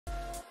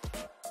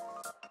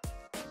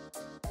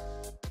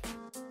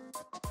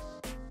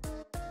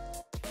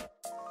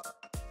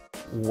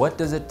What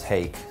does it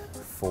take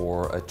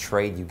for a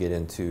trade you get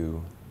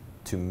into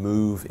to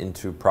move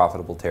into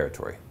profitable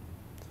territory?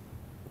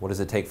 What does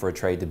it take for a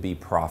trade to be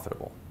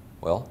profitable?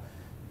 Well,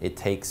 it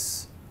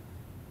takes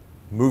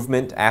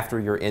movement after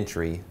your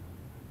entry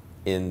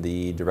in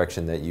the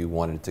direction that you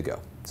wanted it to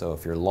go. So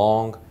if you're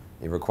long,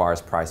 it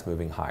requires price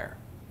moving higher.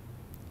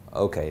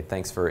 Okay,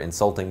 thanks for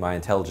insulting my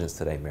intelligence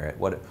today, Merritt.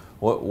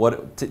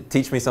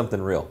 Teach me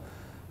something real.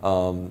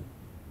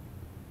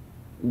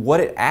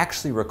 What it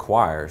actually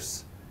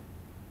requires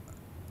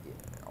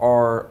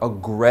are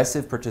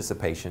aggressive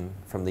participation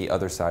from the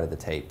other side of the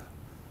tape.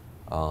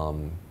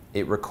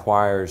 It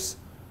requires,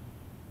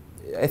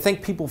 I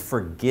think people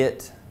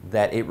forget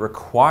that it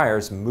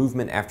requires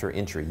movement after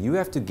entry. You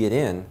have to get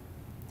in,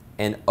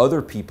 and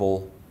other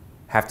people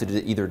have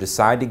to either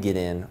decide to get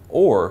in,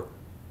 or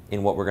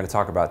in what we're going to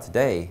talk about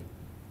today,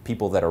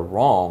 people that are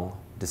wrong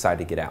decide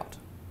to get out.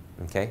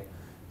 Okay?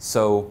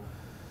 So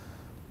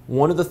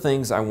one of the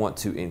things I want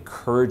to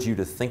encourage you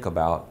to think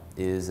about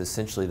is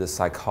essentially the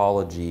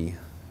psychology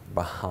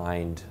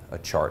behind a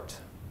chart.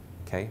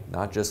 Okay?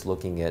 Not just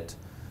looking at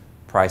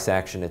price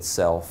action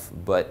itself,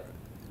 but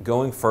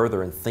going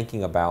further and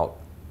thinking about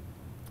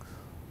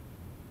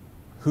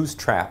who's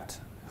trapped,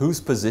 who's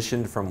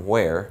positioned from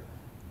where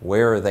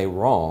are they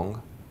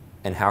wrong,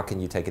 and how can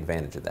you take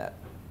advantage of that.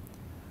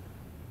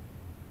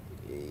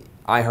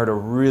 I heard a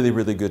really,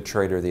 really good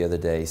trader the other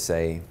day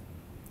say,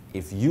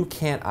 if you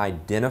can't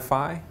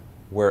identify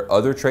where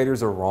other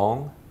traders are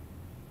wrong,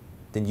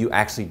 then you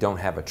actually don't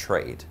have a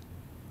trade.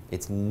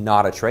 It's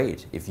not a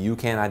trade if you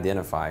can't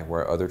identify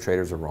where other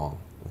traders are wrong.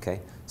 Okay?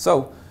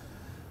 So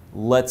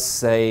let's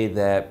say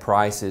that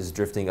price is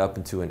drifting up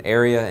into an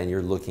area and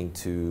you're looking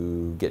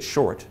to get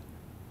short.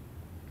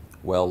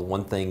 Well,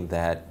 one thing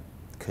that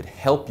could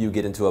help you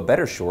get into a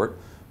better short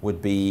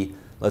would be,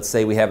 let's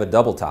say we have a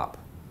double top.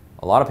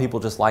 A lot of people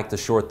just like to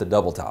short the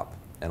double top,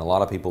 and a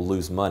lot of people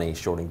lose money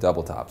shorting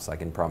double tops, I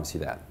can promise you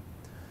that.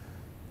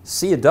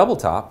 See a double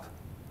top,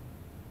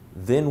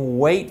 then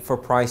wait for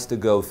price to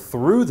go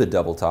through the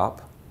double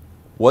top.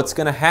 What's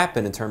going to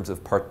happen in terms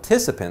of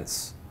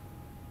participants,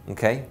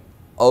 okay,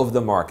 of the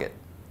market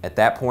at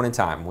that point in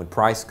time when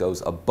price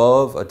goes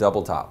above a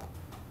double top?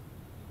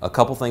 A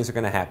couple things are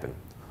going to happen.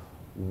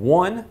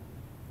 One,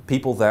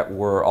 people that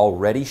were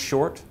already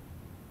short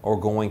are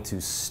going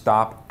to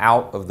stop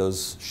out of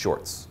those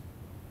shorts.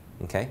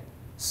 Okay?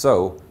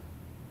 So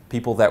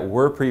people that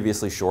were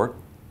previously short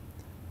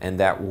and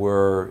that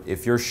were,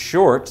 if you're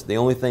short, the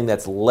only thing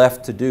that's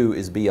left to do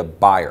is be a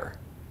buyer.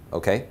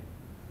 Okay?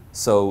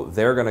 So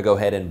they're going to go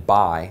ahead and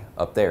buy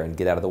up there and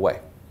get out of the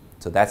way.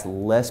 So that's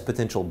less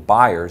potential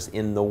buyers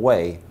in the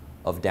way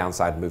of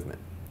downside movement.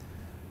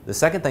 The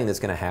second thing that's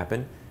going to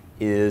happen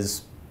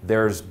is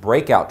there's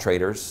breakout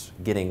traders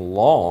getting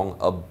long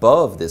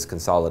above this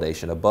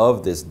consolidation,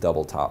 above this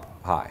double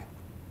top high.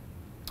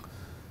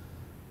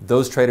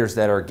 Those traders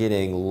that are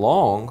getting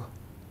long,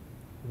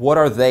 what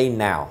are they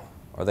now?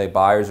 Are they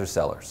buyers or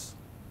sellers?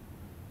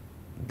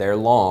 They're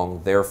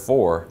long,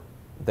 therefore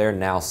they're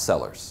now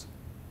sellers.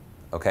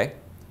 Okay?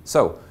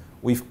 So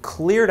we've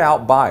cleared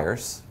out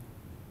buyers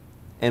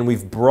and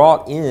we've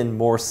brought in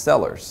more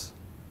sellers.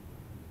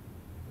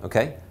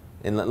 Okay?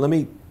 And let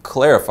me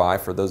clarify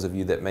for those of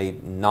you that may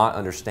not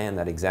understand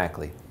that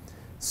exactly.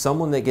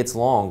 Someone that gets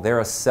long, they're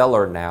a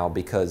seller now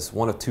because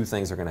one of two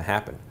things are going to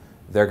happen.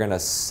 They're going to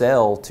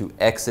sell to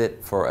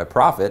exit for a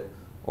profit,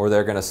 or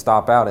they're going to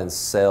stop out and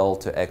sell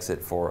to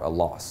exit for a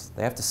loss.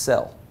 They have to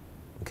sell.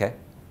 Okay?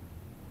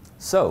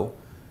 So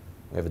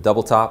we have a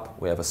double top,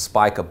 we have a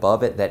spike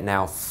above it that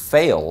now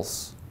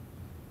fails.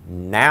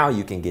 Now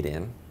you can get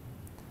in.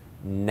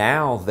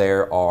 Now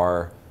there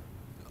are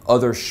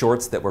other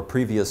shorts that were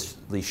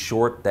previously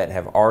short that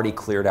have already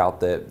cleared out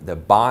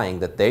the buying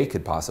that they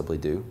could possibly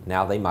do.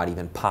 Now they might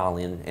even pile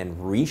in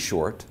and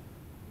re-short,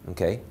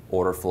 okay,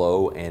 order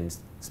flow and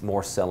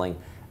more selling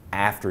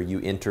after you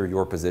enter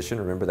your position.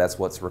 Remember, that's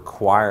what's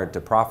required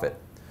to profit.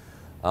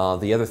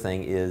 The other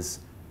thing is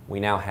we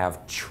now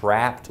have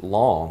trapped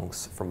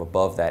longs from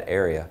above that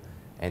area,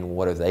 and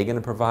what are they going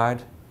to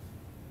provide?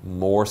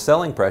 More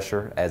selling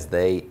pressure as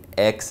they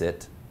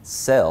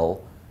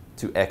sell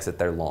to exit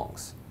their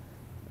longs.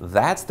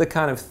 That's the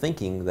kind of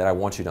thinking that I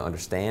want you to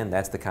understand.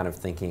 That's the kind of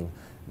thinking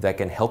that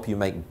can help you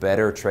make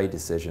better trade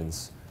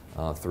decisions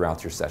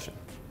throughout your session.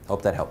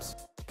 Hope that helps.